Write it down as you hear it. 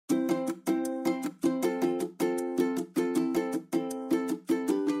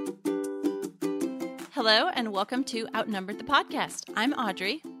Hello, and welcome to Outnumbered the Podcast. I'm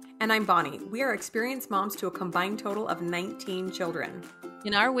Audrey. And I'm Bonnie. We are experienced moms to a combined total of 19 children.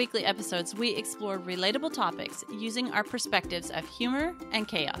 In our weekly episodes, we explore relatable topics using our perspectives of humor and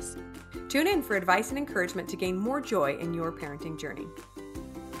chaos. Tune in for advice and encouragement to gain more joy in your parenting journey.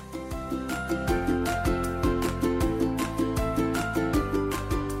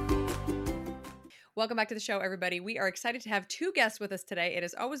 Welcome back to the show, everybody. We are excited to have two guests with us today. It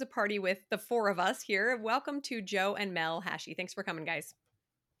is always a party with the four of us here. Welcome to Joe and Mell Hashey. Thanks for coming, guys.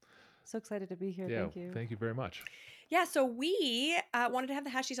 So excited to be here. Yeah, Thank you. Thank you very much. Yeah, so we wanted to have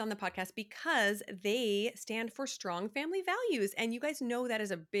the Hasheys on the podcast because they stand for strong family values. And you guys know that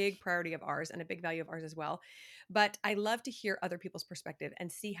is a big priority of ours and a big value of ours as well. But I love to hear other people's perspective and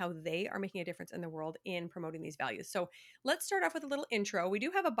see how they are making a difference in the world in promoting these values. So let's start off with a little intro. We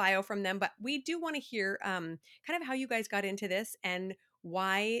do have a bio from them, but we do want to hear kind of how you guys got into this and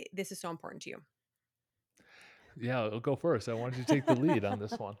why this is so important to you. Yeah, I'll go first. I wanted to take the lead on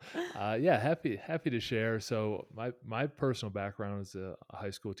this one. Happy to share. So my personal background is a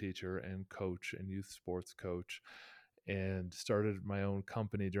high school teacher and coach and youth sports coach, and started my own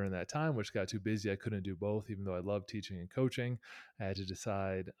company during that time, which got too busy. I couldn't do both, even though I love teaching and coaching. I had to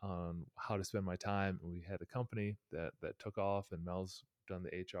decide on how to spend my time. And we had a company that took off, and Mel's done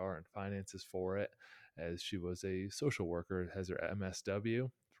the HR and finances for it, as she was a social worker, has her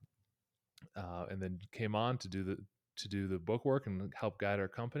MSW. And then came on to do the book work and help guide our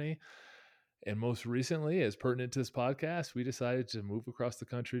company. And most recently, as pertinent to this podcast, we decided to move across the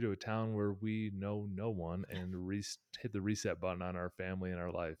country to a town where we know no one and hit the reset button on our family and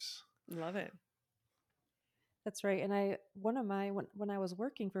our lives. Love it. That's right. And when I was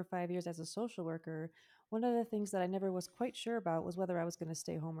working for 5 years as a social worker, one of the things that I never was quite sure about was whether I was going to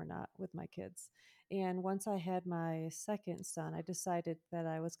stay home or not with my kids. And once I had my second son, I decided that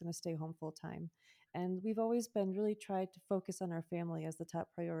I was going to stay home full time. And we've always been really tried to focus on our family as the top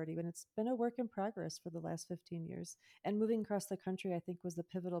priority. And it's been a work in progress for the last 15 years. And moving across the country, I think, was the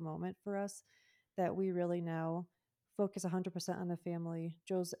pivotal moment for us, that we really now focus 100% on the family.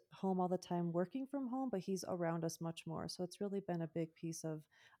 Joe's home all the time working from home, but he's around us much more. So it's really been a big piece of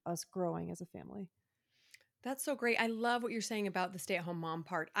us growing as a family. That's so great. I love what you're saying about the stay-at-home mom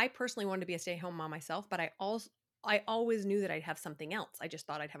part. I personally wanted to be a stay-at-home mom myself, but I always knew that I'd have something else. I just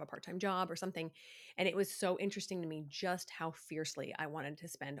thought I'd have a part-time job or something. And it was so interesting to me just how fiercely I wanted to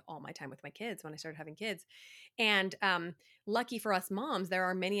spend all my time with my kids when I started having kids. And lucky for us moms, there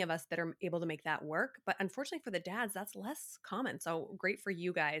are many of us that are able to make that work. But unfortunately for the dads, that's less common. So great for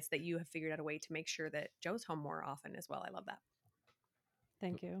you guys that you have figured out a way to make sure that Joe's home more often as well. I love that.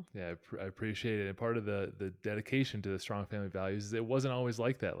 Thank you. Yeah, I appreciate it. And part of the dedication to the strong family values is it wasn't always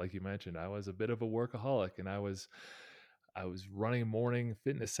like that. Like you mentioned, I was a bit of a workaholic, and I was running morning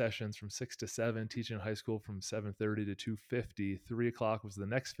fitness sessions from 6 to 7, teaching high school from 7:30 to 2:50. 3:00 was the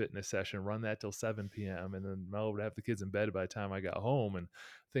next fitness session, run that till 7 p.m. And then Mel would have the kids in bed by the time I got home, and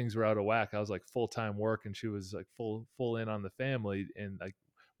things were out of whack. I was like full-time work, and she was like full in on the family. And like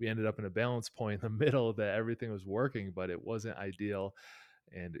we ended up in a balance point in the middle that everything was working, but it wasn't ideal.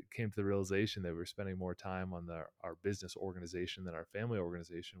 And it came to the realization that we were spending more time on our business organization than our family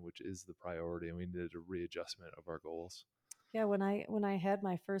organization, which is the priority. And we needed a readjustment of our goals. Yeah, when I had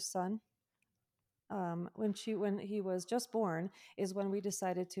my first son, when he was just born, is when we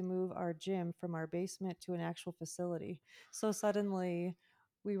decided to move our gym from our basement to an actual facility. So suddenly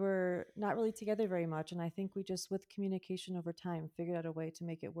we were not really together very much. And I think we just, with communication over time, figured out a way to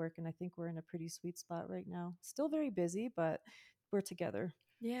make it work. And I think we're in a pretty sweet spot right now. Still very busy, but we're together.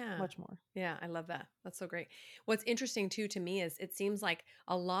 Yeah. Much more. Yeah, I love that. That's so great. What's interesting too to me is it seems like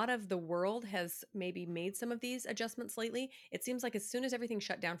a lot of the world has maybe made some of these adjustments lately. It seems like as soon as everything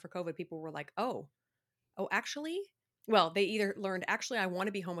shut down for COVID, people were like, oh, actually? Well, they either learned, actually, I want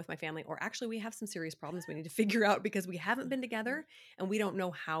to be home with my family, or actually, we have some serious problems we need to figure out because we haven't been together and we don't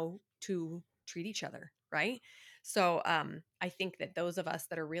know how to treat each other, right? So I think that those of us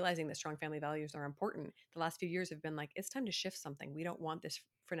that are realizing that strong family values are important, the last few years have been like, it's time to shift something. We don't want this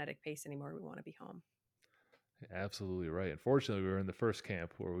frenetic pace anymore. We want to be home. Absolutely right. Unfortunately, we were in the first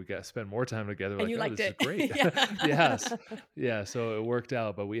camp where we got to spend more time together. And like, you liked this it. is great. Yeah. Yes. Yeah. So it worked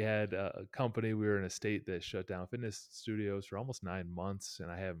out, but we had a company. We were in a state that shut down fitness studios for almost 9 months.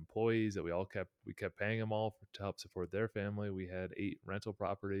 And I have employees that we kept paying them all to help support their family. We had 8 rental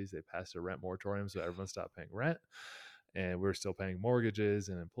properties. They passed a rent moratorium, so everyone stopped paying rent. And we were still paying mortgages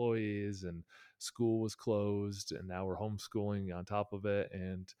and employees, and school was closed, and now we're homeschooling on top of it.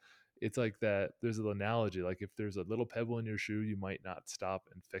 And it's like that. There's an analogy, like if there's a little pebble in your shoe, you might not stop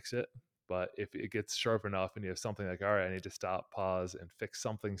and fix it, But if it gets sharp enough and you have something like, all right, I need to stop, pause, and fix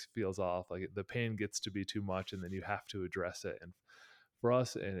something feels off, like the pain gets to be too much, and then you have to address it. And for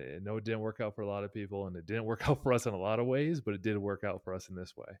us, and I know it didn't work out for a lot of people, and it didn't work out for us in a lot of ways, but it did work out for us in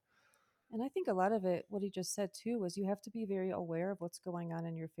this way. And I think a lot of it, what he just said too, was you have to be very aware of what's going on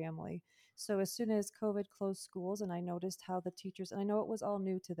in your family. So as soon as COVID closed schools, and I noticed how the teachers, and I know it was all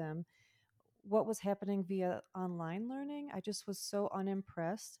new to them, what was happening via online learning, I just was so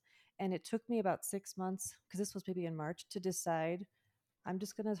unimpressed. And it took me about 6 months, because this was maybe in March, to decide I'm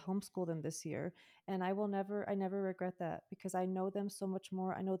just going to homeschool them this year. And I never regret that, because I know them so much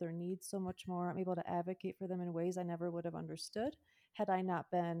more. I know their needs so much more. I'm able to advocate for them in ways I never would have understood had I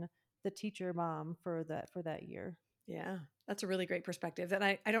not been the teacher mom for that year. Yeah, that's a really great perspective. And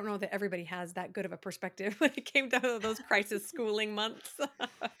I don't know that everybody has that good of a perspective when it came down to those crisis schooling months.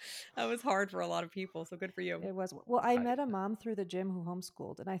 That was hard for a lot of people. So good for you. It was, well, I I, met a mom through the gym who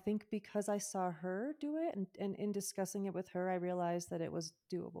homeschooled. And I think because I saw her do it, and in discussing it with her, I realized that it was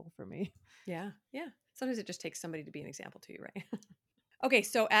doable for me. Yeah. Yeah. Sometimes it just takes somebody to be an example to you, right? Okay,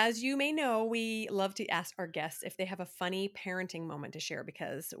 so as you may know, we love to ask our guests if they have a funny parenting moment to share,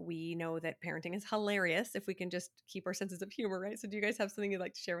 because we know that parenting is hilarious if we can just keep our senses of humor, right? So do you guys have something you'd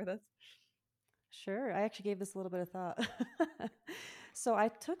like to share with us? Sure. I actually gave this a little bit of thought. So I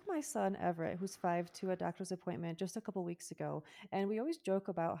took my son Everett, who's 5, to a doctor's appointment just a couple weeks ago. And we always joke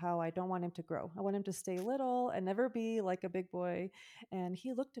about how I don't want him to grow. I want him to stay little and never be like a big boy. And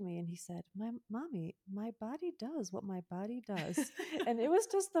he looked at me and he said, Mommy, my body does what my body does. And it was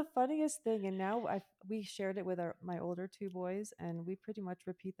just the funniest thing. And now we shared it with my older 2 boys, and we pretty much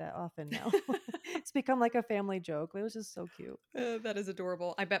repeat that often now. It's become like a family joke. It was just so cute. That is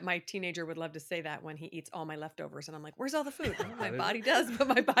adorable. I bet my teenager would love to say that when he eats all my leftovers. And I'm like, where's all the food? Well, my body does, but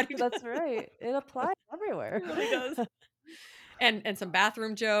my body does. That's right. It applies everywhere. It really does. And some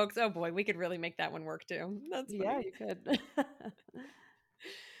bathroom jokes. Oh boy, we could really make that one work too. That's Yeah, funny. you could.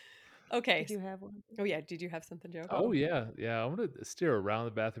 Okay. Did you have one? Oh yeah. Did you have something, Joe? oh yeah, yeah. I'm gonna steer around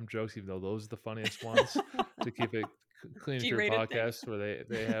the bathroom jokes, even though those are the funniest ones, to keep it clean for your G-rated thing. podcast where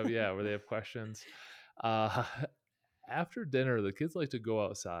they have where they have questions. Uh, after dinner, the kids like to go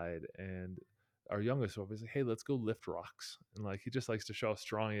outside, and our youngest one was like, "Hey, let's go lift rocks," and like he just likes to show how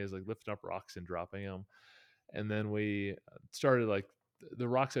strong he is, like lifting up rocks and dropping them. And then we started like the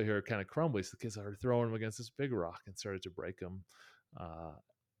rocks out here are kind of crumbly, so the kids started throwing them against this big rock and started to break them. Uh,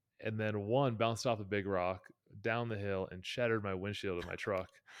 and then one bounced off a big rock down the hill and shattered my windshield of my truck.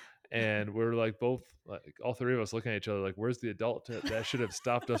 And we're like both, like all three of us, looking at each other like, "Where's the adult that should have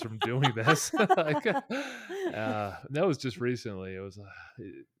stopped us from doing this?" Like, that was just recently. It was,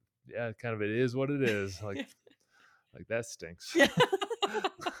 yeah, kind of. It is what it is. Like that stinks. Yeah.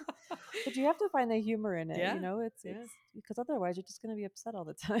 But you have to find the humor in it, Yeah, you know? It's yeah. because otherwise you're just going to be upset all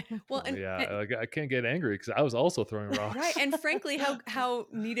the time. Well, and Yeah, like I can't get angry because I was also throwing rocks. right, and frankly, how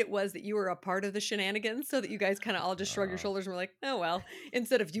neat it was that you were a part of the shenanigans, so that you guys kind of all just shrugged your shoulders and were like, "Oh well,"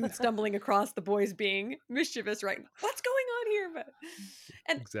 instead of you stumbling across the boys being mischievous, right? What's going on here? But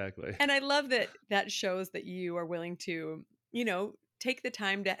and Exactly. and I love that that shows that you are willing to, take the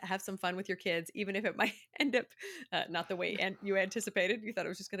time to have some fun with your kids, even if it might end up not the way you anticipated. You thought it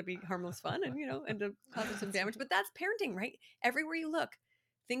was just going to be harmless fun, and end up causing some damage. But that's parenting, right? Everywhere you look,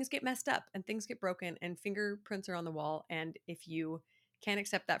 things get messed up and things get broken, and fingerprints are on the wall. And if you can't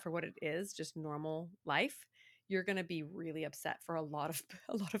accept that for what it is, just normal life, you're going to be really upset for a lot of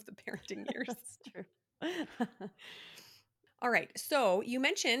the parenting years. That's true. All right. So you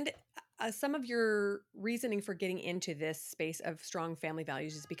mentioned some of your reasoning for getting into this space of strong family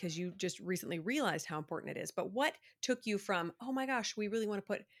values is because you just recently realized how important it is. But what took you from, oh my gosh, we really want to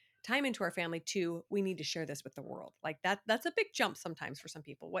put time into our family, to we need to share this with the world? Like that's a big jump sometimes for some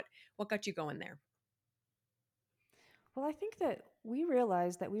people. What got you going there? Well, I think that we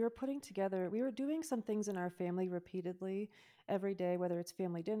realized that we were doing some things in our family repeatedly every day, whether it's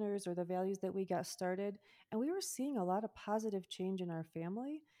family dinners or the values that we got started. And we were seeing a lot of positive change in our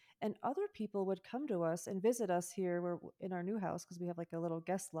family. And other people would come to us and visit us here in our new house, because we have like a little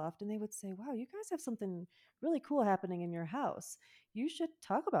guest loft. And they would say, "Wow, you guys have something really cool happening in your house. You should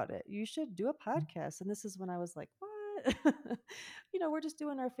talk about it. You should do a podcast." And this is when I was like, "What?" We're just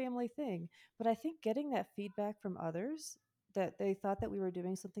doing our family thing. But I think getting that feedback from others, that they thought that we were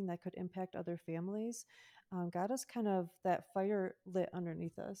doing something that could impact other families, got us kind of that fire lit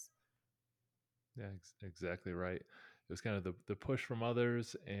underneath us. Yeah, exactly right. It was kind of the push from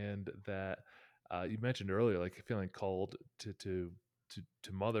others, and that you mentioned earlier, like feeling called to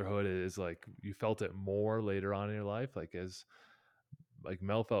motherhood is like you felt it more later on in your life, like as like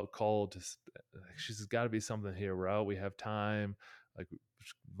Mel felt called to. She's got to be something here. We're out. We have time. like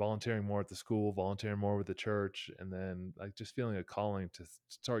volunteering more at the school, volunteering more with the church, and then like just feeling a calling to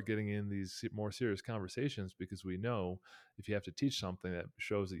start getting in these more serious conversations, because we know if you have to teach something, that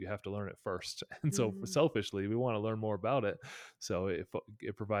shows that you have to learn it first. And so Mm. selfishly, we want to learn more about it. So it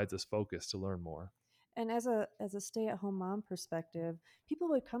provides us focus to learn more. And as a stay-at-home mom perspective, people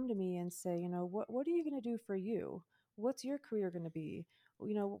would come to me and say, what are you going to do for you? What's your career going to be?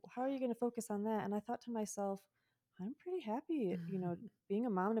 How are you going to focus on that? And I thought to myself, I'm pretty happy, being a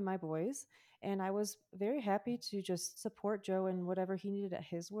mom to my boys. And I was very happy to just support Joe in whatever he needed at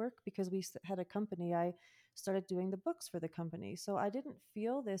his work, because we had a company. I started doing the books for the company. So I didn't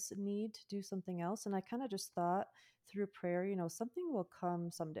feel this need to do something else. And I kind of just thought through prayer, something will come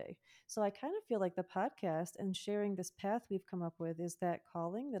someday. So I kind of feel like the podcast and sharing this path we've come up with is that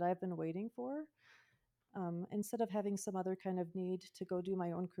calling that I've been waiting for. Instead of having some other kind of need to go do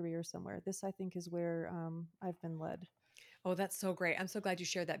my own career somewhere, this I think is where I've been led. Oh, that's so great. I'm so glad you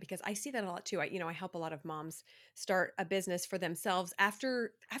shared that because I see that a lot too. I help a lot of moms start a business for themselves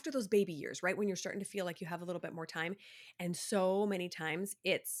after those baby years, right? When you're starting to feel like you have a little bit more time. And so many times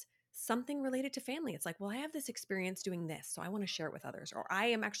it's something related to family. It's like, well, I have this experience doing this, so I want to share it with others. Or I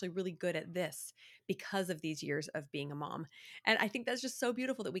am actually really good at this because of these years of being a mom. And I think that's just so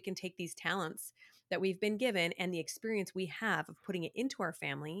beautiful that we can take these talents that we've been given and the experience we have of putting it into our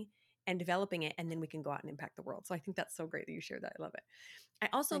family and developing it, and then we can go out and impact the world. So I think that's so great that you shared that. I love it. I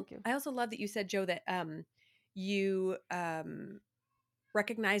also Thank you. I also love that you said, Joe, that you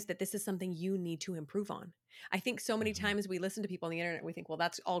recognize that this is something you need to improve on. I think so many Mhm. times we listen to people on the internet, we think, well,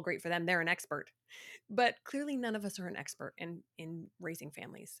 that's all great for them, they're an expert. But clearly none of us are an expert in raising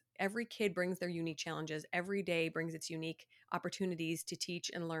families. Every kid brings their unique challenges. Every day brings its unique opportunities to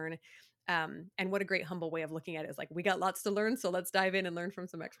teach and learn. And what a great humble way of looking at it is like, we got lots to learn, so let's dive in and learn from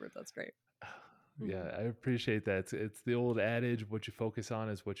some experts. That's great. Mhm. Yeah, I appreciate that. It's the old adage, what you focus on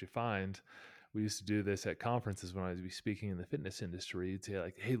is what you find. We used to do this at conferences when I was speaking in the fitness industry. You'd say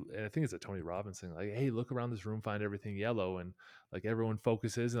like, hey, and I think it's a Tony Robbins thing, like, hey, look around this room, find everything yellow. And like everyone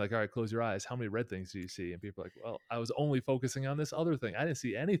focuses and like, all right, close your eyes. How many red things do you see? And people are like, well, I was only focusing on this other thing. I didn't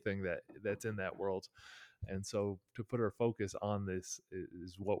see anything that's in that world. And so to put our focus on this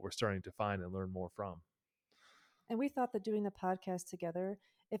is what we're starting to find and learn more from. And we thought that doing the podcast together,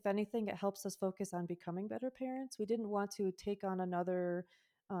 if anything, it helps us focus on becoming better parents. We didn't want to take on another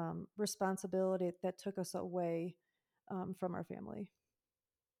responsibility that took us away from our family.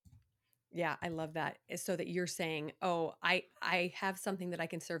 Yeah, I love that. So that you're saying, oh, I have something that I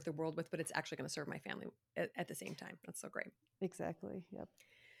can serve the world with, but it's actually going to serve my family at the same time. That's so great. Exactly. Yep.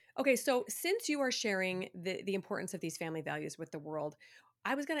 Okay, so since you are sharing the importance of these family values with the world,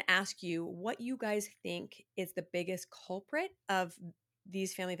 I was going to ask you what you guys think is the biggest culprit of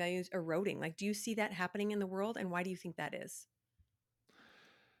these family values eroding. Like, do you see that happening in the world, and why do you think that is?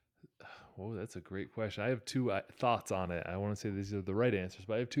 Oh, that's a great question. I have two thoughts on it. I want to say these are the right answers,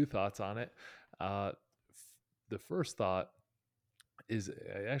 but I have two thoughts on it. The first thought is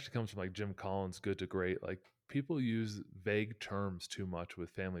it actually comes from like Jim Collins' Good to Great. Like people use vague terms too much with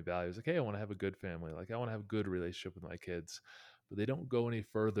family values. Like, hey, I want to have a good family. Like I want to have a good relationship with my kids. But they don't go any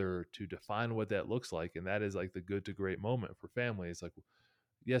further to define what that looks like. And that is like the good to great moment for families. Like,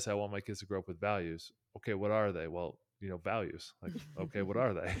 yes, I want my kids to grow up with values. Okay, what are they? Well, values. Like, okay, what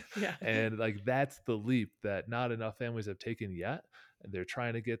are they? Yeah. And like that's the leap that not enough families have taken yet. And they're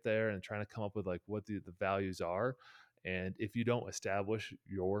trying to get there and trying to come up with like what the values are. And if you don't establish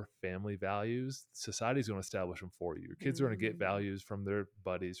your family values, society's going to establish them for you. Your kids are going to get Mm. values from their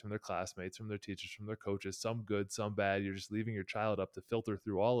buddies, from their classmates, from their teachers, from their coaches, some good, some bad. You're just leaving your child up to filter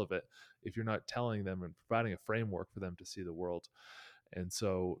through all of it if you're not telling them and providing a framework for them to see the world. And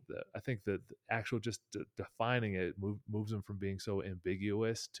so I think that the actual just defining it moves them from being so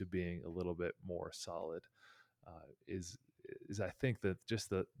ambiguous to being a little bit more solid. Is I think that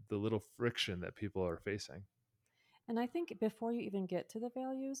just the little friction that people are facing. And I think before you even get to the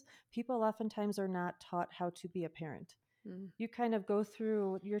values, people oftentimes are not taught how to be a parent. Mm. You kind of go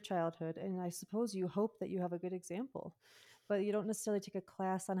through your childhood, and I suppose you hope that you have a good example, but you don't necessarily take a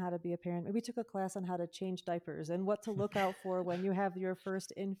class on how to be a parent. Maybe took a class on how to change diapers and what to look out for when you have your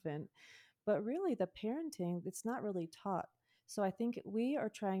first infant. But really, the parenting, it's not really taught. So I think we are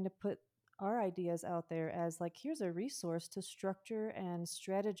trying to put our ideas out there as like, here's a resource to structure and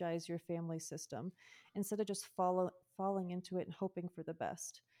strategize your family system instead of just falling into it and hoping for the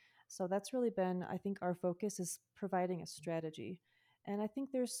best. So that's really been, I think, our focus is providing a strategy. And I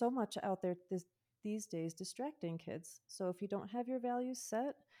think there's so much out there these days distracting kids. So if you don't have your values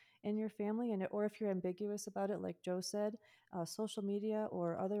set, in your family, and or if you're ambiguous about it, like Joe said, social media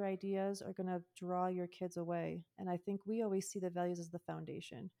or other ideas are going to draw your kids away. And I think we always see the values as the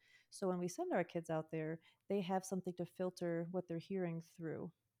foundation. So when we send our kids out there, they have something to filter what they're hearing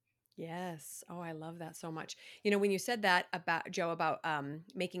through. Yes. Oh, I love that so much. You know, when you said that about Joe about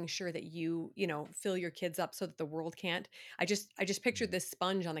making sure that you know, fill your kids up so that the world can't. I just pictured Mm. this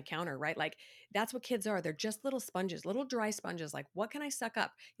sponge on the counter, right? Like that's what kids are. They're just little sponges, little dry sponges. Like, what can I suck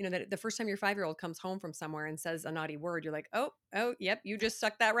up? You know, that the first time your 5-year-old comes home from somewhere and says a naughty word, you're like, oh, yep, you just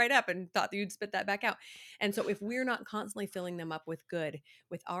sucked that right up and thought that you'd spit that back out. And so if we're not constantly filling them up with good,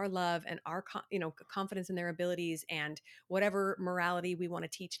 with our love and our you know, confidence in their abilities and whatever morality we want to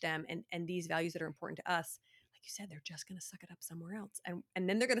teach them and these values that are important to us, like you said, they're just going to suck it up somewhere else, and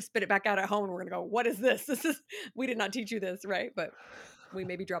then they're going to spit it back out at home, and we're going to go, what is this? This is, we did not teach you this, right? But we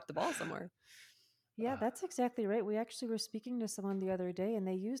maybe dropped the ball somewhere. Yeah, that's exactly right. We actually were speaking to someone the other day, and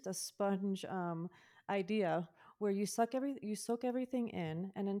they used a sponge idea where you soak everything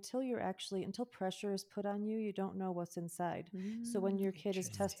in, and until pressure is put on you, you don't know what's inside. So when your kid is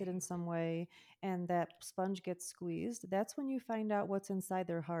tested in Interesting. some way, and that sponge gets squeezed, that's when you find out what's inside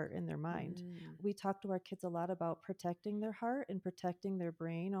their heart and their mind. Mm. We talk to our kids a lot about protecting their heart and protecting their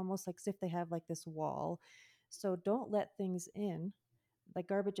brain, almost like as if they have like this wall. So don't let things in, like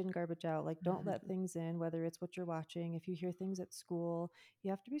garbage in, garbage out. Like, don't let things in, whether it's what you're watching. If you hear things at school, you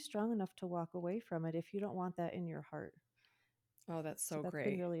have to be strong enough to walk away from it if you don't want that in your heart. Oh, that's So so that's been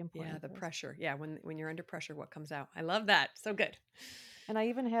great. really Yeah, important the for us. pressure. Yeah, when you're under pressure, what comes out? I love that. So good. And I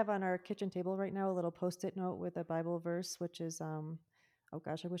even have on our kitchen table right now a little post-it note with a Bible verse, which is oh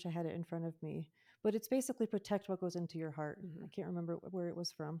gosh, I wish I had it in front of me. But it's basically protect what goes into your heart. I Mhm. can't remember where it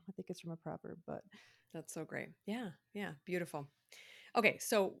was from. I think it's from a proverb, but That's so great. Yeah, yeah, beautiful. Okay,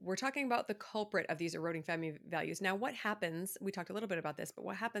 so we're talking about the culprit of these eroding family values. Now, what happens? We talked a little bit about this, but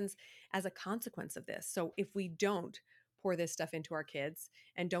what happens as a consequence of this? So, if we don't pour this stuff into our kids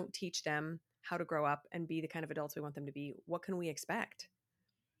and don't teach them how to grow up and be the kind of adults we want them to be, what can we expect?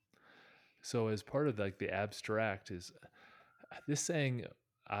 So as part of like the abstract is this saying,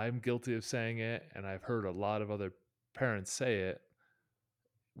 I'm guilty of saying it, and I've heard a lot of other parents say it,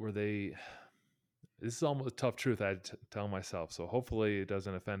 where they, this is almost a tough truth I had to tell myself. So hopefully it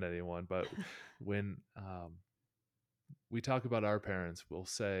doesn't offend anyone. But when we talk about our parents, we'll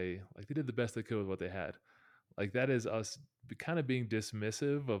say like they did the best they could with what they had. Like that is us kind of being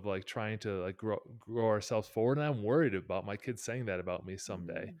dismissive of like trying to like grow ourselves forward. And I'm worried about my kids saying that about me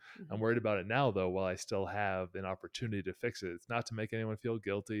someday. I'm Mm-hmm. worried about it now though, while I still have an opportunity to fix it. It's not to make anyone feel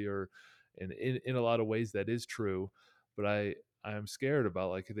guilty, or in a lot of ways that is true. But I'm scared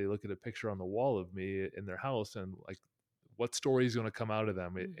about like if they look at a picture on the wall of me in their house, and like what story is going to come out of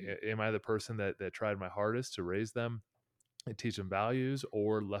them. Mm-hmm. Am I the person that tried my hardest to raise them and teach them values,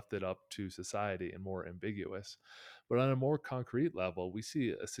 or left it up to society and more ambiguous? But on a more concrete level, we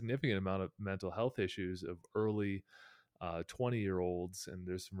see a significant amount of mental health issues of early 20-year-olds, and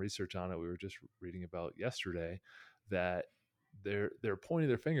there's some research on it we were just reading about yesterday, that they're pointing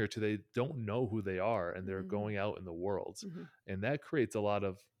their finger to they don't know who they are, and they're Mm-hmm. going out in the world, Mm-hmm. and that creates a lot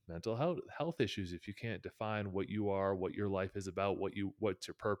of mental health issues if you can't define what you are, what your life is about, what's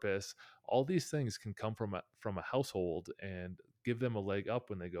your purpose. All these things can come from a household and give them a leg up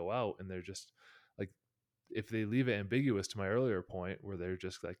when they go out, and they're just like, if they leave it ambiguous, to my earlier point, where they're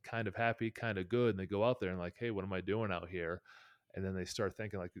just like kind of happy, kind of good, and they go out there and like, hey, what am I doing out here? And then they start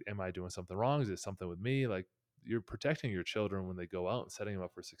thinking like, am I doing something wrong? Is it something with me? Like, you're protecting your children when they go out and setting them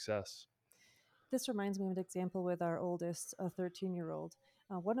up for success. this reminds me of an example with our oldest, a 13-year-old.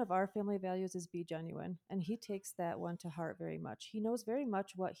 One of our family values is be genuine, and he takes that one to heart very much. He knows very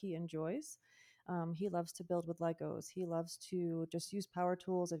much what he enjoys. He loves to build with Legos. He loves to just use power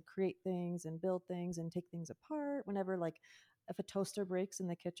tools and create things and build things and take things apart. Whenever, like, if a toaster breaks in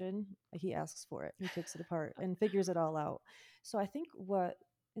the kitchen, he asks for it. He takes it apart and figures it all out. So I think what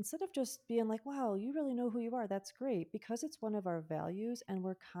instead of just being like, wow, you really know who you are, that's great, because it's one of our values and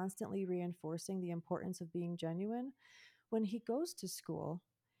we're constantly reinforcing the importance of being genuine. When he goes to school,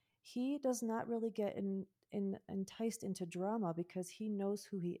 he does not really get enticed into drama because he knows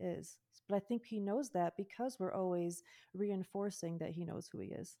who he is. But I think he knows that because we're always reinforcing that he knows who he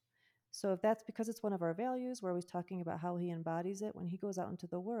is. So if that's because it's one of our values, we're always talking about how he embodies it. When he goes out into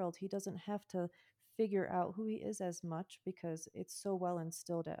the world, he doesn't have to figure out who he is as much because it's so well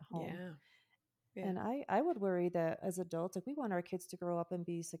instilled at home. Yeah. Yeah. And I would worry that as adults, like we want our kids to grow up and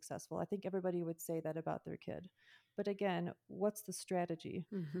be successful. I think everybody would say that about their kid. But again, what's the strategy?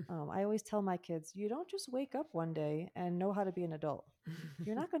 Mm-hmm. I always tell my kids, you don't just wake up one day and know how to be an adult.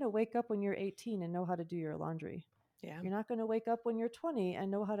 You're not going to wake up when you're 18 and know how to do your laundry. Yeah. You're not going to wake up when you're 20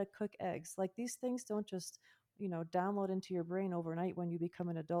 and know how to cook eggs. Like these things don't just, download into your brain overnight when you become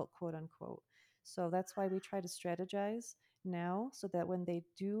an adult, quote unquote. So that's why we try to strategize now so that when they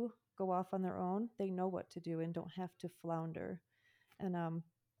do go off on their own, they know what to do and don't have to flounder. And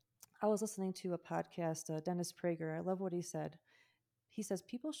I was listening to a podcast, Dennis Prager. I love what he said. He says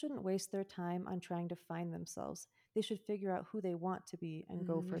people shouldn't waste their time on trying to find themselves. They should figure out who they want to be and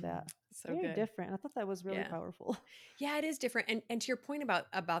go for that. So Very good. different. And I thought that was really Yeah. powerful. Yeah, it is different. And to your point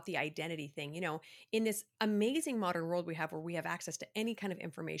about the identity thing, in this amazing modern world we have where we have access to any kind of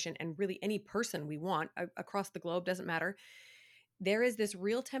information and really any person we want across the globe, doesn't matter. There is this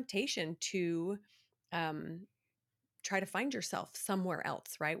real temptation to um try to find yourself somewhere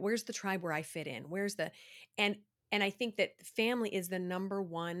else, right? Where's the tribe where I fit in? Where's the and and I think that family is the number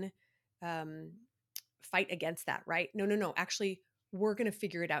one um fight against that, right? No, no, no. Actually, we're going to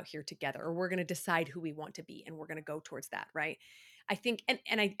figure it out here together, or we're going to decide who we want to be and we're going to go towards that, right? I think,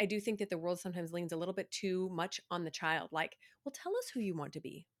 and I do think that the world sometimes leans a little bit too much on the child. Like, well, tell us who you want to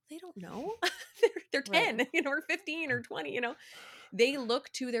be. They don't know. they're 10, Right. or 15 or 20, they look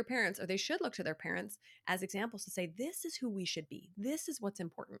to their parents, or they should look to their parents as examples to say, this is who we should be. This is what's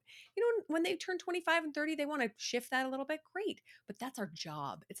important. When they turn 25 and 30, they want to shift that a little bit. Great. But that's our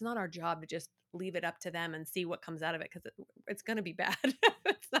job. It's not our job to just leave it up to them and see what comes out of it, because it's going to be bad.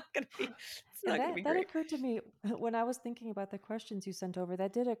 It's not going to be, it's And not going to be that great. occurred to me when I was thinking about the questions you sent over.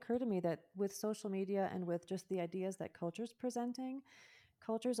 That did occur to me that with social media and with just the ideas that culture's presenting,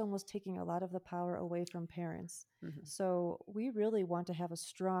 culture's almost taking a lot of the power away from parents. Mhm. So we really want to have a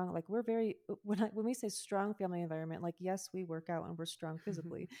strong, like we're very when we say strong family environment, like yes, we work out and we're strong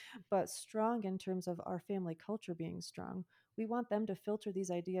physically, but strong in terms of our family culture being strong. We want them to filter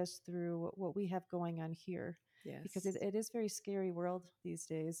these ideas through what we have going on here. Because Yes. it is very scary world these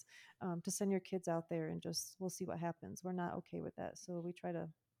days, to send your kids out there and just we'll see what happens. We're not okay with that, so we try to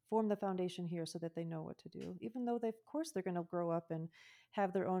form the foundation here so that they know what to do, even though of course they're going to grow up and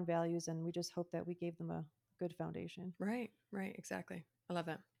have their own values, and we just hope that we gave them a good foundation. Right, right, exactly. I love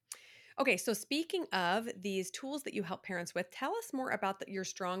that. Okay, so speaking of these tools that you help parents with, tell us more about your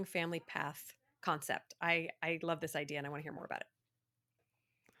strong family path concept. I love this idea and I want to hear more about it.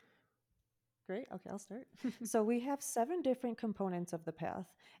 Great. Okay, I'll start. So we have 7 different components of the path,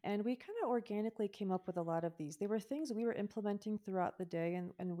 and we kind of organically came up with a lot of these. They were things we were implementing throughout the day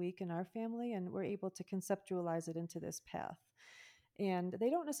and week in our family, and we're able to conceptualize it into this path. And they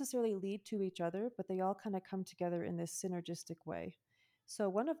don't necessarily lead to each other, but they all kind of come together in this synergistic way. So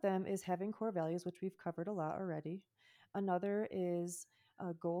one of them is having core values, which we've covered a lot already. Another is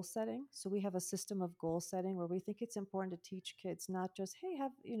goal setting. So we have a system of goal setting where we think it's important to teach kids not just, hey,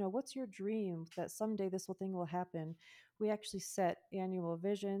 what's your dream that someday this whole thing will happen. We actually set annual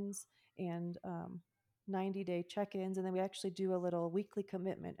visions and 90-day check-ins, and then we actually do a little weekly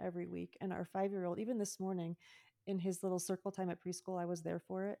commitment every week. And our 5-year-old, even this morning, in his little circle time at preschool, I was there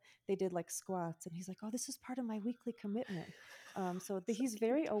for it. They did like squats, and he's like, "Oh, this is part of my weekly commitment." He's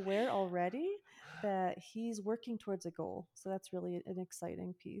very aware already that he's working towards a goal. So that's really an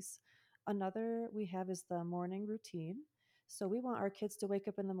exciting piece. Another we have is the morning routine. So we want our kids to wake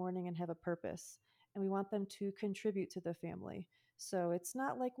up in the morning and have a purpose, and we want them to contribute to the family. So it's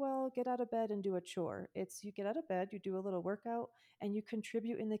not like, well, get out of bed and do a chore. It's you get out of bed, you do a little workout, and you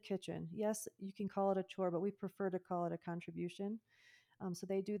contribute in the kitchen. Yes, you can call it a chore, but we prefer to call it a contribution. So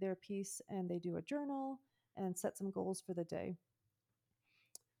they do their piece and they do a journal and set some goals for the day.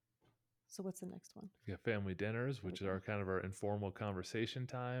 So what's the next one? We got family dinners, which are kind of our informal conversation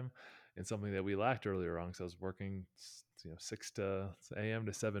time, and something that we lacked earlier on because I was working, 6 a.m.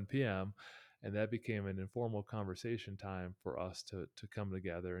 to 7 p.m. And that became an informal conversation time for us to come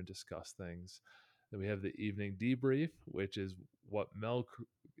together and discuss things. Then we have the evening debrief, which is what Mel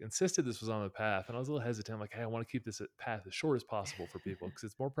insisted this was on the path. And I was a little hesitant. I'm like, hey, I want to keep this path as short as possible for people because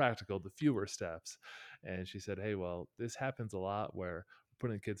it's more practical, the fewer steps. And she said, hey, well, this happens a lot where we're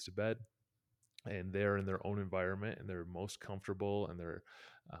putting kids to bed and they're in their own environment and they're most comfortable and they're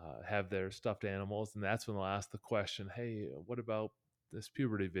have their stuffed animals, and that's when they'll ask the question, hey, what about this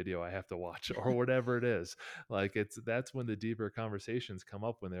puberty video I have to watch or whatever it is. Like that's when the deeper conversations come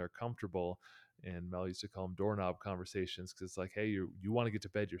up, when they're comfortable. And Mel used to call them doorknob conversations because it's like, hey, you want to get to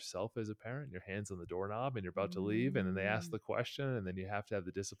bed yourself as a parent, your hands on the doorknob and you're about to leave, and then they ask the question, and then you have to have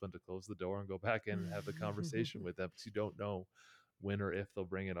the discipline to close the door and go back in and have the conversation with them because you don't know when or if they'll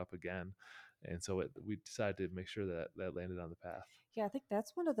bring it up again. And so we decided to make sure that landed on the path. Yeah, I think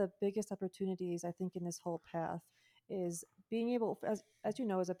that's one of the biggest opportunities I think in this whole path is being able, as you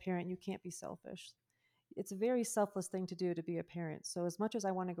know, as a parent, you can't be selfish. it's a very selfless thing to do to be a parent. So as much as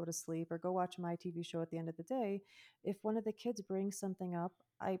I want to go to sleep or go watch my TV show at the end of the day, if one of the kids brings something up,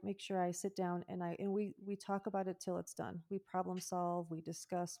 I make sure I sit down and we talk about it till it's done. We problem solve, we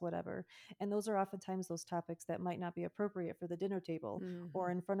discuss whatever. And those are oftentimes those topics that might not be appropriate for the dinner table Hmm.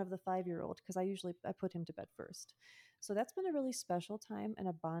 or in front of the 5-year-old, because I put him to bed first. So that's been a really special time and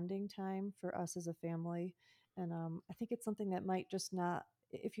a bonding time for us as a family. And I think it's something that might just not,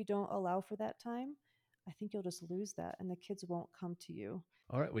 if you don't allow for that time, I think you'll just lose that and the kids won't come to you.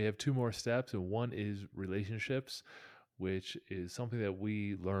 All right, we have two more steps, and one is relationships, which is something that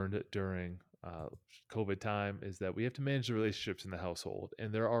we learned during COVID time, is that we have to manage the relationships in the household.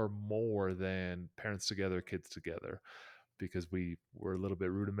 And there are more than parents together, kids together, because we were a little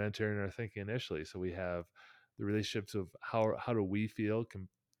bit rudimentary in our thinking initially. So we have the relationships of how do we feel?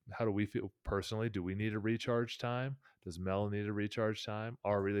 How do we feel personally? Do we need a recharge time? Does Mel need a recharge time?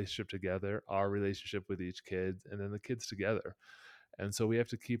 Our relationship together, our relationship with each kid, and then the kids together. And so we have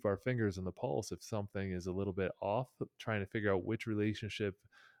to keep our fingers on the pulse if something is a little bit off, trying to figure out which relationship,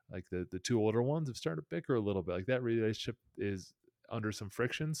 like the two older ones have started to bicker a little bit. Like that relationship is under some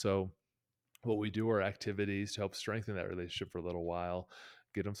friction. So what we do are activities to help strengthen that relationship for a little while,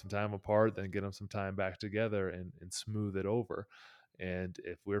 get them some time apart, then get them some time back together and smooth it over. And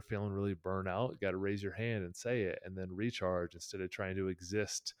if we're feeling really burnt out, you got to raise your hand and say it and then recharge instead of trying to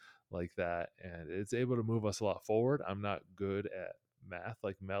exist like that. And it's able to move us a lot forward. I'm not good at math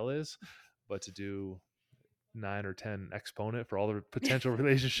like Mel is, but to do 9 or 10 exponent for all the potential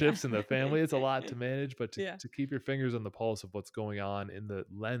relationships in the family, it's a lot to manage. But Yeah. to keep your fingers on the pulse of what's going on in the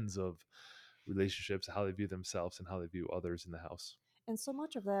lens of relationships, how they view themselves and how they view others in the house. And so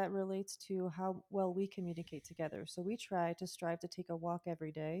much of that relates to how well we communicate together. So we try to strive to take a walk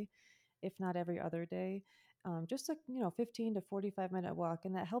every day, if not every other day. Just a 15 to 45-minute walk,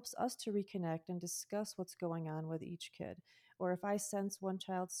 and that helps us to reconnect and discuss what's going on with each kid. Or if I sense one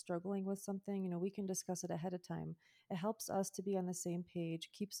child struggling with something, we can discuss it ahead of time. It helps us to be on the same page,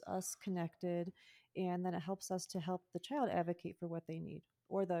 keeps us connected, and then it helps us to help the child advocate for what they need,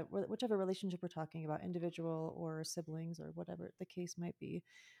 or whichever relationship we're talking about, individual or siblings or whatever the case might be.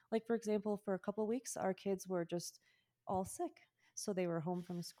 Like for example, for a couple weeks our kids were just all sick, so they were home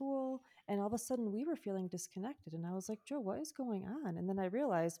from school, and all of a sudden we were feeling disconnected, and I was like, Joe, what is going on? And then I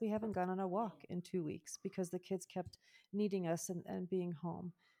realized we haven't gone on a walk in 2 weeks because the kids kept needing us and being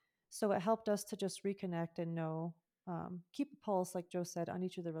home. So it helped us to just reconnect and know, keep a pulse, like Joe said, on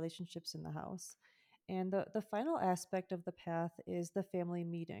each of the relationships in the house. And the final aspect of the path is the family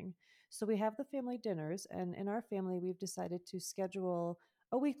meeting. So we have the family dinners, and in our family, we've decided to schedule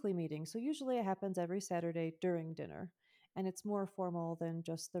a weekly meeting. So usually it happens every Saturday during dinner, and it's more formal than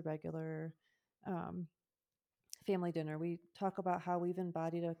just the regular um, family dinner. We talk about how we've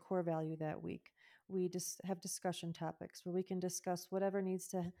embodied a core value that week. We just have discussion topics where we can discuss whatever needs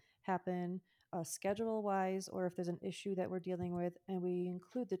to happen, schedule wise, or if there's an issue that we're dealing with, and we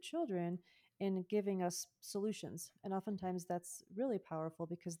include the children in giving us solutions. And oftentimes that's really powerful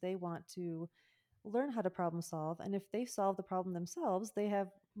because they want to learn how to problem solve. And if they solve the problem themselves, they have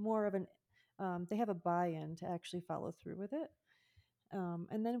more of they have a buy in to actually follow through with it.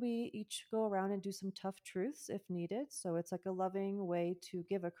 And then we each go around and do some tough truths if needed. So it's like a loving way to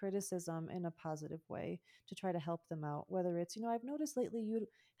give a criticism in a positive way to try to help them out. Whether it's, I've noticed lately you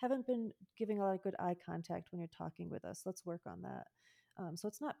haven't been giving a lot of good eye contact when you're talking with us. Let's work on that. So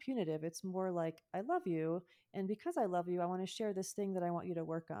it's not punitive. It's more like, I love you. And because I love you, I want to share this thing that I want you to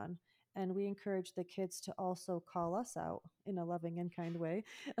work on. And we encourage the kids to also call us out in a loving and kind way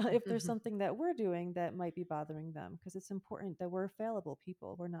if there's something that we're doing that might be bothering them, because it's important that we're fallible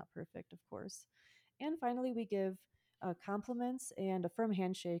people. We're not perfect, of course. And finally, we give compliments and a firm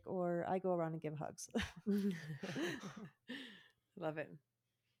handshake, or I go around and give hugs. Love it.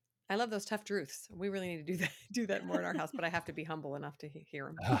 I love those tough truths. We really need to do that more in our house, but I have to be humble enough to hear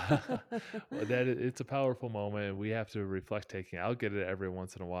them. Well, it's a powerful moment. We have to reflect taking. I'll get it every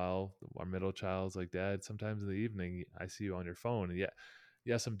once in a while. Our middle child's like, Dad, sometimes in the evening I see you on your phone, and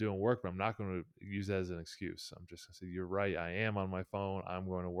yes, I'm doing work, but I'm not going to use that as an excuse. I'm just going to say, you're right. I am on my phone. I'm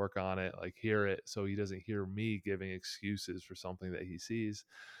going to work on it, like hear it, so he doesn't hear me giving excuses for something that he sees.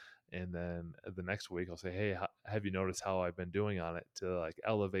 And then the next week I'll say, hey, have you noticed how I've been doing on it, to like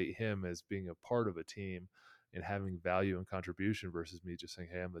elevate him as being a part of a team and having value and contribution versus me just saying,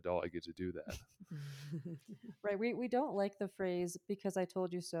 hey, I'm the adult, I get to do that. Right. We don't like the phrase because I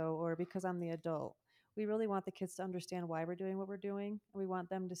told you so or because I'm the adult. We really want the kids to understand why we're doing what we're doing. We want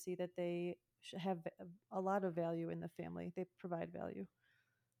them to see that they have a lot of value in the family. They provide value.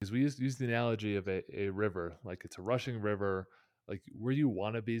 Because we use the analogy of a river, like it's a rushing river. like where you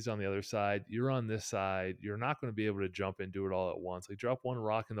want to be is on the other side. You're on this side. You're not going to be able to jump and do it all at once. Like drop one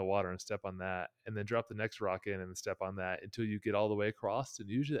rock in the water and step on that, and then drop the next rock in and then step on that until you get all the way across. And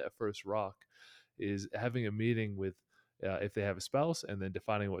usually that first rock is having a meeting with, if they have a spouse, and then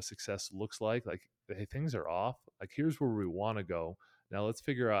defining what success looks like. Like, hey, things are off. Like, here's where we want to go. Now let's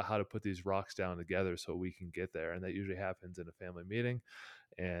figure out how to put these rocks down together so we can get there. And that usually happens in a family meeting.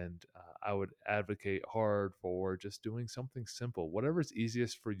 And I would advocate hard for just doing something simple, whatever's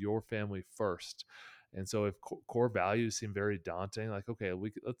easiest for your family first. And so if core values seem very daunting, like, okay,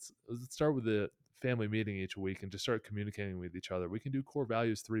 let's start with the family meeting each week and just start communicating with each other. We can do core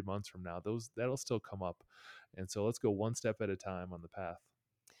values 3 months from now. That'll still come up. And so let's go one step at a time on the path.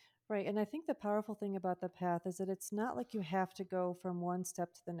 Right. And I think the powerful thing about the path is that it's not like you have to go from one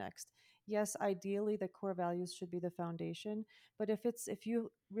step to the next. Yes, ideally the core values should be the foundation, but if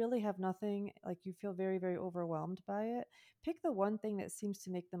you really have nothing, like you feel very, very overwhelmed by it, pick the one thing that seems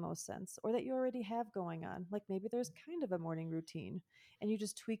to make the most sense or that you already have going on. Like maybe there's kind of a morning routine and you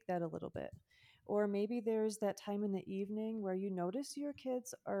just tweak that a little bit. Or maybe there's that time in the evening where you notice your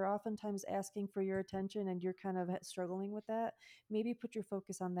kids are oftentimes asking for your attention and you're kind of struggling with that. Maybe put your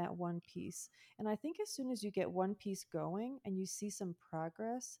focus on that one piece. And I think as soon as you get one piece going and you see some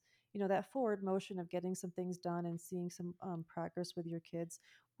progress, that forward motion of getting some things done and seeing some progress with your kids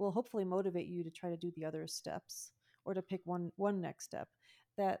will hopefully motivate you to try to do the other steps or to pick one next step.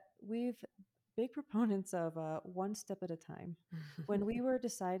 That we've big proponents of one step at a time. When we were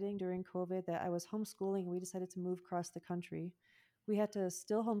deciding during COVID that I was homeschooling and we decided to move across the country, we had to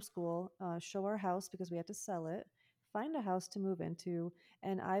still homeschool, show our house because we had to sell it, find a house to move into,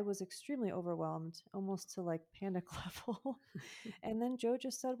 and I was extremely overwhelmed, almost to like panic level. And then Joe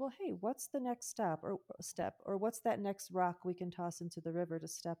just said, "Well, hey, what's the next step or what's that next rock we can toss into the river to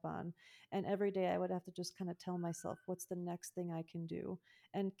step on?" And every day I would have to just kind of tell myself, "What's the next thing I can do?"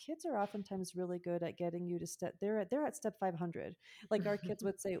 And kids are oftentimes really good at getting you to step. They're at step 500. Like our kids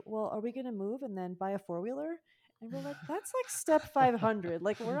would say, "Well, are we going to move and then buy a four-wheeler?" And we're like, "That's like step 500.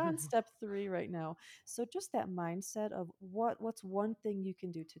 Like we're on step 3 right now." So just that mindset of what's one thing you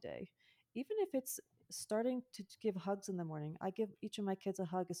can do today, even if it's starting to give hugs in the morning. I give each of my kids a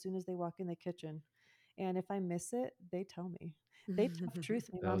hug as soon as they walk in the kitchen. And if I miss it, they tell me. They tough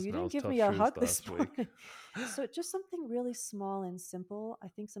truth me, That "Mom, was you didn't Mel's give tough me a truth hug this last week. morning." So just something really small and simple. I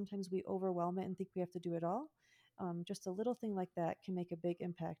think sometimes we overwhelm it and think we have to do it all. Just a little thing like that can make a big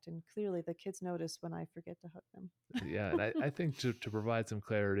impact. And clearly the kids notice when I forget to hug them. Yeah, and I think to provide some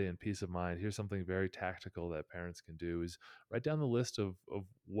clarity and peace of mind, here's something very tactical that parents can do is write down the list of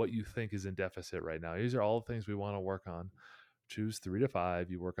what you think is in deficit right now. These are all the things we want to work on. Choose 3 to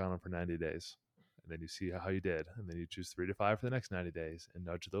 5, you work on them for 90 days. And then you see how you did. And then you choose 3 to 5 for the next 90 days and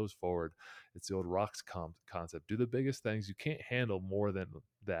nudge those forward. It's the old rocks concept. Do the biggest things. You can't handle more than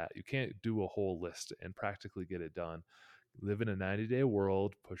that. You can't do a whole list and practically get it done. Live in a 90-day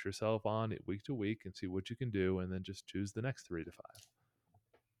world, push yourself on it week to week and see what you can do, and then just choose the next 3 to 5.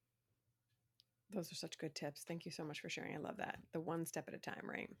 Those are such good tips. Thank you so much for sharing. I love that. The one step at a time,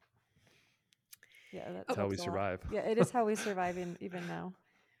 right? Yeah, that That's how we helps a lot. survive. Yeah, it is how we survive even now.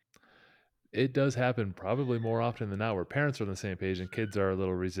 It does happen probably more often than not where parents are on the same page and kids are a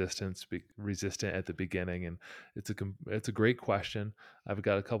little resistant at the beginning. And it's a great question. I've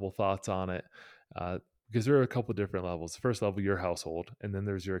got a couple thoughts on it, uh, because there are a couple different levels. The first level, your household, and then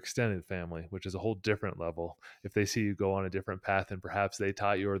there's your extended family, which is a whole different level. If they see you go on a different path and perhaps they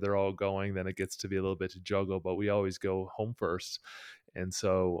taught you or they're all going, then it gets to be a little bit to juggle, but we always go home first. And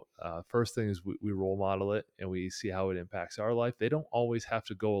so, first thing is we role model it and we see how it impacts our life. They don't always have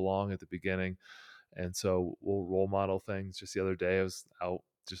to go along at the beginning. And so we'll role model things. Just the other day, I was out,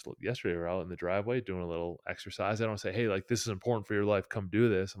 just yesterday, we were out in the driveway doing a little exercise. I don't say, hey, like, this is important for your life. Come do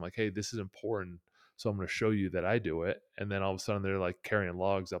this. I'm like, hey, this is important. So I'm going to show you that I do it. And then all of a sudden they're like carrying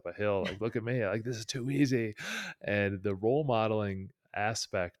logs up a hill. Like, look at me. Like, this is too easy. And the role modeling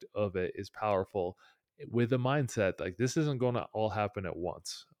aspect of it is powerful with a mindset like this isn't going to all happen at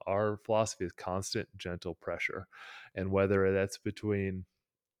once. Our philosophy is constant, gentle pressure. And whether that's between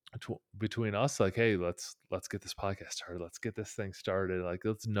us, like, hey, let's get this podcast started, let's get this thing started, like,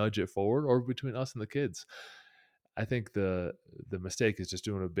 let's nudge it forward, or between us and the kids. I think the mistake is just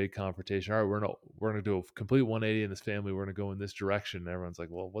doing a big confrontation. All right, we're gonna do a complete 180 in this family. We're gonna go in this direction. And everyone's like,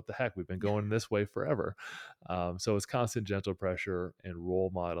 well, what the heck? We've been going this way forever. So it's constant gentle pressure and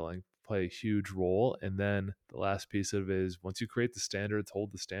role modeling play a huge role. And then the last piece of it is once you create the standards,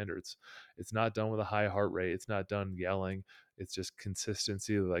 hold the standards. It's not done with a high heart rate. It's not done yelling. It's just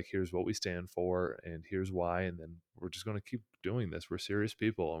consistency. Like, here's what we stand for and here's why. And then we're just going to keep doing this. We're serious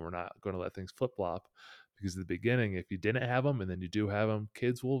people and we're not going to let things flip flop Because at the beginning, if you didn't have them and then you do have them,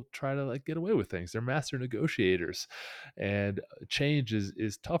 kids will try to like get away with things. They're master negotiators, and change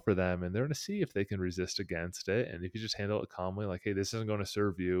is tough for them, and they're going to see if they can resist against it. And if you just handle it calmly, like, hey, this isn't going to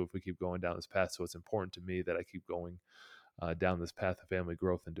serve you if we keep going down this path. So it's important to me that I keep going down this path of family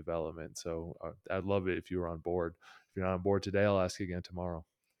growth and development. So I'd love it if you were on board. If you're not on board today, I'll ask you again tomorrow.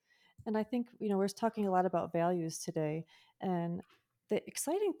 And I think, we're talking a lot about values today. And the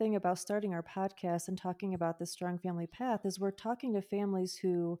exciting thing about starting our podcast and talking about the strong family path is we're talking to families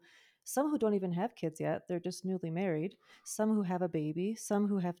some who don't even have kids yet, they're just newly married, some who have a baby, some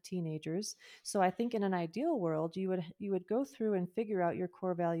who have teenagers. So I think in an ideal world, you would go through and figure out your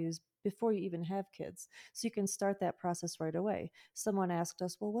core values before you even have kids. So you can start that process right away. Someone asked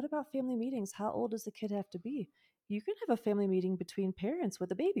us, well, what about family meetings? How old does the kid have to be? You can have a family meeting between parents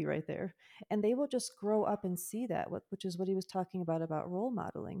with a baby right there, and they will just grow up and see that, which is what he was talking about role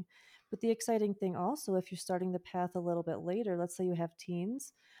modeling. But the exciting thing also, if you're starting the path a little bit later, let's say you have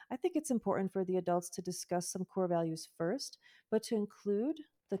teens, I think it's important for the adults to discuss some core values first, but to include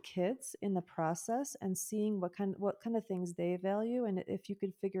the kids in the process and seeing what kind of things they value, and if you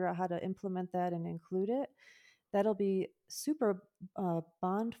could figure out how to implement that and include it, that'll be super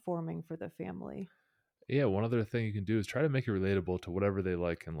bond forming for the family. Yeah, one other thing you can do is try to make it relatable to whatever they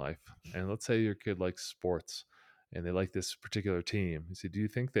like in life. And let's say your kid likes sports and they like this particular team. You say, do you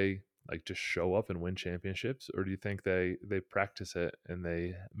think they like just show up and win championships, or do you think they practice it and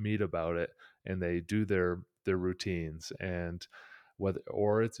they meet about it and they do their routines? And whether,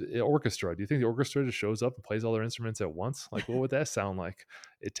 or it's an orchestra, do you think the orchestra just shows up and plays all their instruments at once? Like, what would that sound like?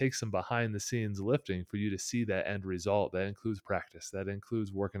 It takes some behind the scenes lifting for you to see that end result. That includes practice, that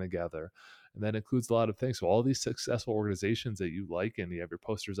includes working together, and that includes a lot of things. So all these successful organizations that you like and you have your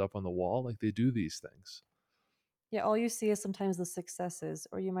posters up on the wall, like, they do these things. Yeah, all you see is sometimes the successes,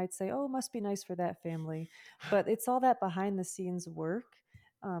 or you might say, oh, it must be nice for that family. But it's all that behind the scenes work.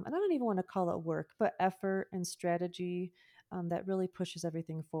 And I don't even want to call it work, but effort and strategy that really pushes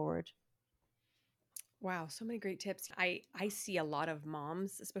everything forward. Wow, so many great tips. I see a lot of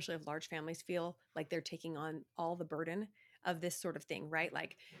moms, especially of large families, feel like they're taking on all the burden of this sort of thing, right?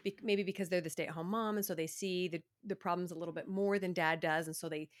 Like maybe because they're the stay-at-home mom, and so they see the problems a little bit more than dad does, and so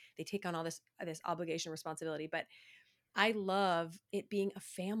they take on all this obligation and responsibility. But I love it being a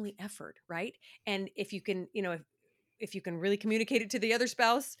family effort, right? And if you can, if you can really communicate it to the other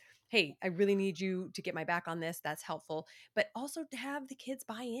spouse, hey, I really need you to get my back on this, that's helpful. But also to have the kids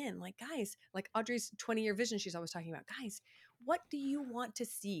buy in. Like, guys, like Audrey's 20-year vision she's always talking about. Guys, what do you want to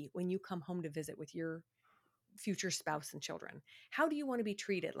see when you come home to visit with your future spouse and children? How do you want to be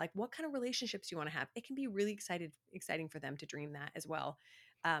treated? Like, what kind of relationships do you want to have? It can be really exciting for them to dream that as well.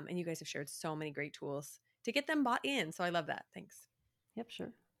 And you guys have shared so many great tools to get them bought in. So I love that. Thanks. Yep,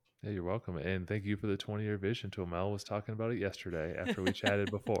 sure. Yeah, you're welcome. And thank you for the 20-year vision tool. Mel was talking about it yesterday after we chatted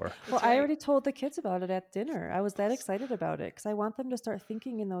before. Well, That's I right. already told the kids about it at dinner. I was that excited about it because I want them to start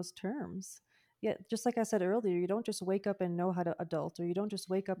thinking in those terms. Yeah, just like I said earlier, you don't just wake up and know how to adult, or you don't just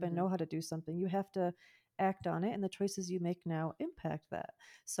wake up and Mhm. know how to do something. You have to act on it, and the choices you make now impact that.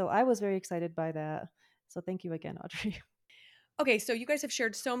 So I was very excited by that. So thank you again, Audrey. Okay, so you guys have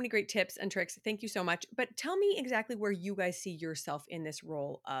shared so many great tips and tricks. Thank you so much. But tell me exactly where you guys see yourself in this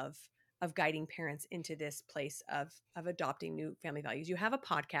role of guiding parents into this place of adopting new family values. You have a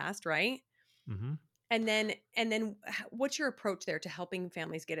podcast, right? Hmm. And then what's your approach there to helping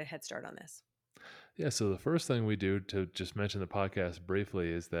families get a head start on this? Yeah, so the first thing we do, to just mention the podcast briefly,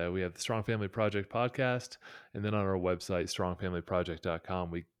 is that we have the Strong Family Project podcast. And then on our website,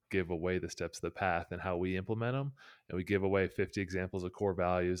 strongfamilyproject.com, we give away the steps of the path and how we implement them. And we give away 50 examples of core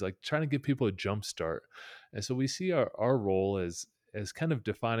values, like trying to give people a jump start. And so we see our role as kind of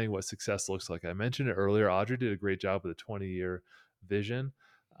defining what success looks like. I mentioned it earlier. Audrey did a great job with a 20-year vision.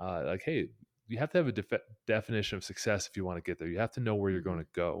 Like, hey, you have to have a definition of success if you want to get there. You have to know where you're going to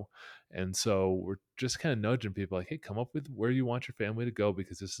go. And so we're just kind of nudging people like, hey, come up with where you want your family to go,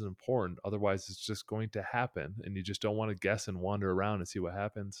 because this is important. Otherwise, it's just going to happen. And you just don't want to guess and wander around and see what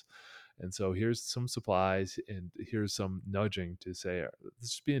happens. And so here's some supplies and here's some nudging to say,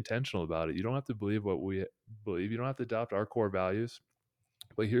 let's just be intentional about it. You don't have to believe what we believe. You don't have to adopt our core values,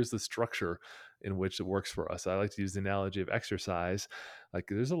 but here's the structure in which it works for us. I like to use the analogy of exercise. Like,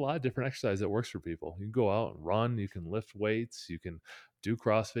 there's a lot of different exercise that works for people. You can go out and run, you can lift weights, you can do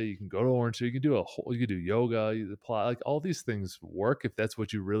CrossFit, you can go to Orange, you can do you can do yoga, you apply, like, all these things work if that's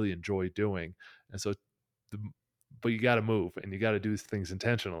what you really enjoy doing. And so but you got to move and you got to do things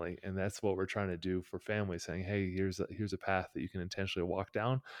intentionally. And that's what we're trying to do for families, saying, hey, here's a path that you can intentionally walk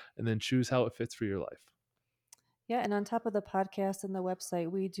down and then choose how it fits for your life. Yeah, and on top of the podcast and the website,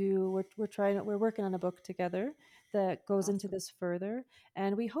 we're working on a book together that goes into Awesome. this further,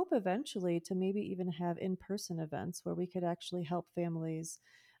 and we hope eventually to maybe even have in-person events where we could actually help families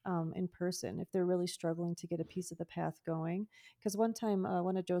in person if they're really struggling to get a piece of the path going. Because one time,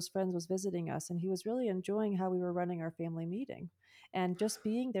 one of Joe's friends was visiting us, and he was really enjoying how we were running our family meeting, and just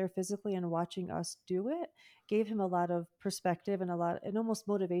being there physically and watching us do it gave him a lot of perspective and almost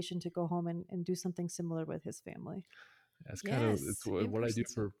motivation to go home and do something similar with his family. That's kind of it's Yes, what I do in-person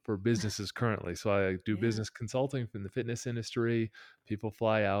stuff. for businesses currently. So I do Yeah. business consulting in the fitness industry. People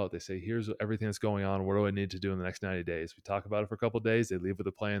fly out. They say, "Here's everything that's going on. What do I need to do in the next 90 days?" We talk about it for a couple of days. They leave with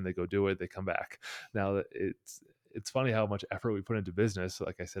a plan. They go do it. They come back. Now it's funny how much effort we put into business,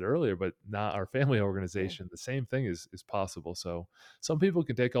 like I said earlier, but not our family Yeah. organization. The same thing is possible. So some people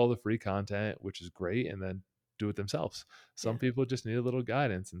can take all the free content, which is great, and then do it themselves. Some Yeah. people just need a little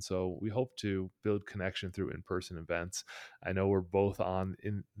guidance. And so we hope to build connection through in-person events. I know we're both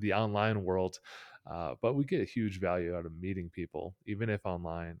in the online world, but we get a huge value out of meeting people, even if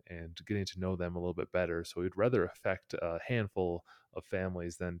online, and getting to know them a little bit better. So we'd rather affect a handful of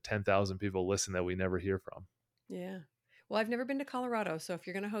families than 10,000 people listen that we never hear from. Yeah. Well, I've never been to Colorado, so if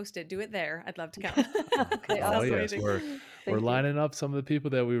you're going to host it, do it there. I'd love to come. Okay, Oh Sounds awesome. yes, amazing. we're Thank you. lining up some of the people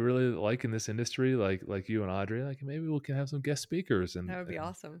that we really like in this industry, like you and Audrey. Like maybe we can have some guest speakers That would be and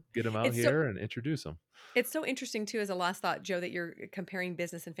awesome. get them out It's so here and introduce them. It's so interesting too, as a last thought, Joe, that you're comparing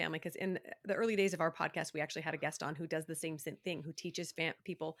business and family. Because in the early days of our podcast, we actually had a guest on who does the same thing, who teaches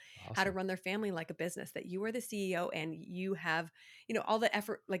people how to Awesome. run their family like a business. That you are the CEO and you have, all the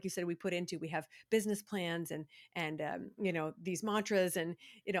effort, like you said, we put into. We have business plans and these mantras and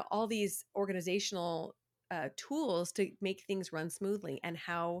all these organizational tools to make things run smoothly, and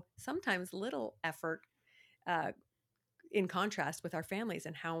how sometimes little effort. Uh, in contrast with our families,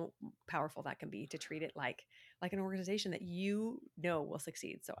 and how powerful that can be to treat it like an organization that will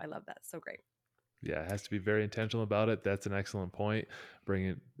succeed. So I love that. So great. Yeah, it has to be very intentional about it. That's an excellent point. Bring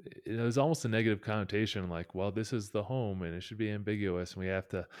it. There's almost a negative connotation, like, well, this is the home, and it should be ambiguous. And we have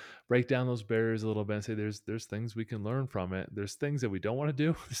to break down those barriers a little bit and say, there's things we can learn from it. There's things that we don't want to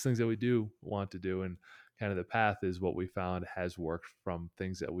do. There's things that we do want to do, and kind of the path is what we found has worked from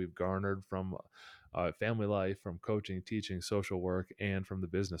things that we've garnered from family life, from coaching, teaching, social work, and from the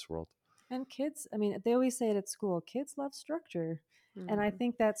business world. And kids, I mean, they always say it at school, kids love structure. And I Hmm.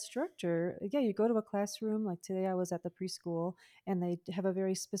 think that structure, yeah, you go to a classroom, like today I was at the preschool, and they have a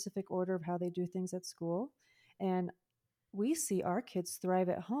very specific order of how they do things at school. And we see our kids thrive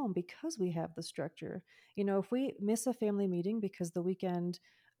at home because we have the structure. If we miss a family meeting because the weekend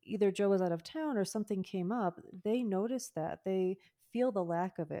either Joe was out of town or something came up, they notice that. They feel the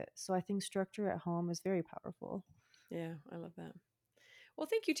lack of it. So I think structure at home is very powerful. Yeah, I love that. Well,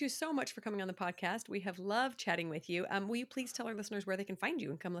 thank you two so much for coming on the podcast. We have loved chatting with you. Will you please tell our listeners where they can find you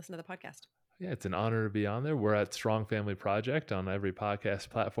and come listen to the podcast? Yeah, it's an honor to be on there. We're at Strong Family Project on every podcast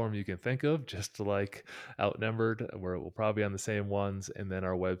platform you can think of, just like Outnumbered, where we'll probably be on the same ones. And then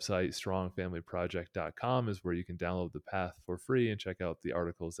our website, strongfamilyproject.com, is where you can download the path for free and check out the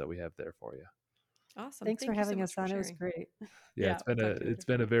articles that we have there for you. Awesome. Thanks for Thank you so having much us for on. It was sharing. great. Yeah, Yeah, talk to you it's later.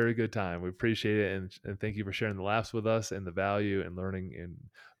 been a very good time. We appreciate it, and thank you for sharing the laughs with us and the value and learning. And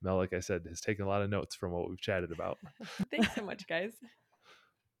Mel, like I said, has taken a lot of notes from what we've chatted about. Thanks so much, guys.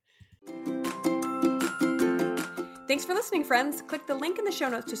 Thanks for listening, friends. Click the link in the show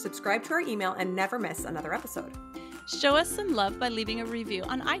notes to subscribe to our email and never miss another episode. Show us some love by leaving a review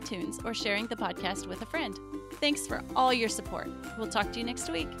on iTunes or sharing the podcast with a friend. Thanks for all your support. We'll talk to you next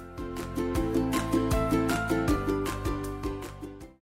week.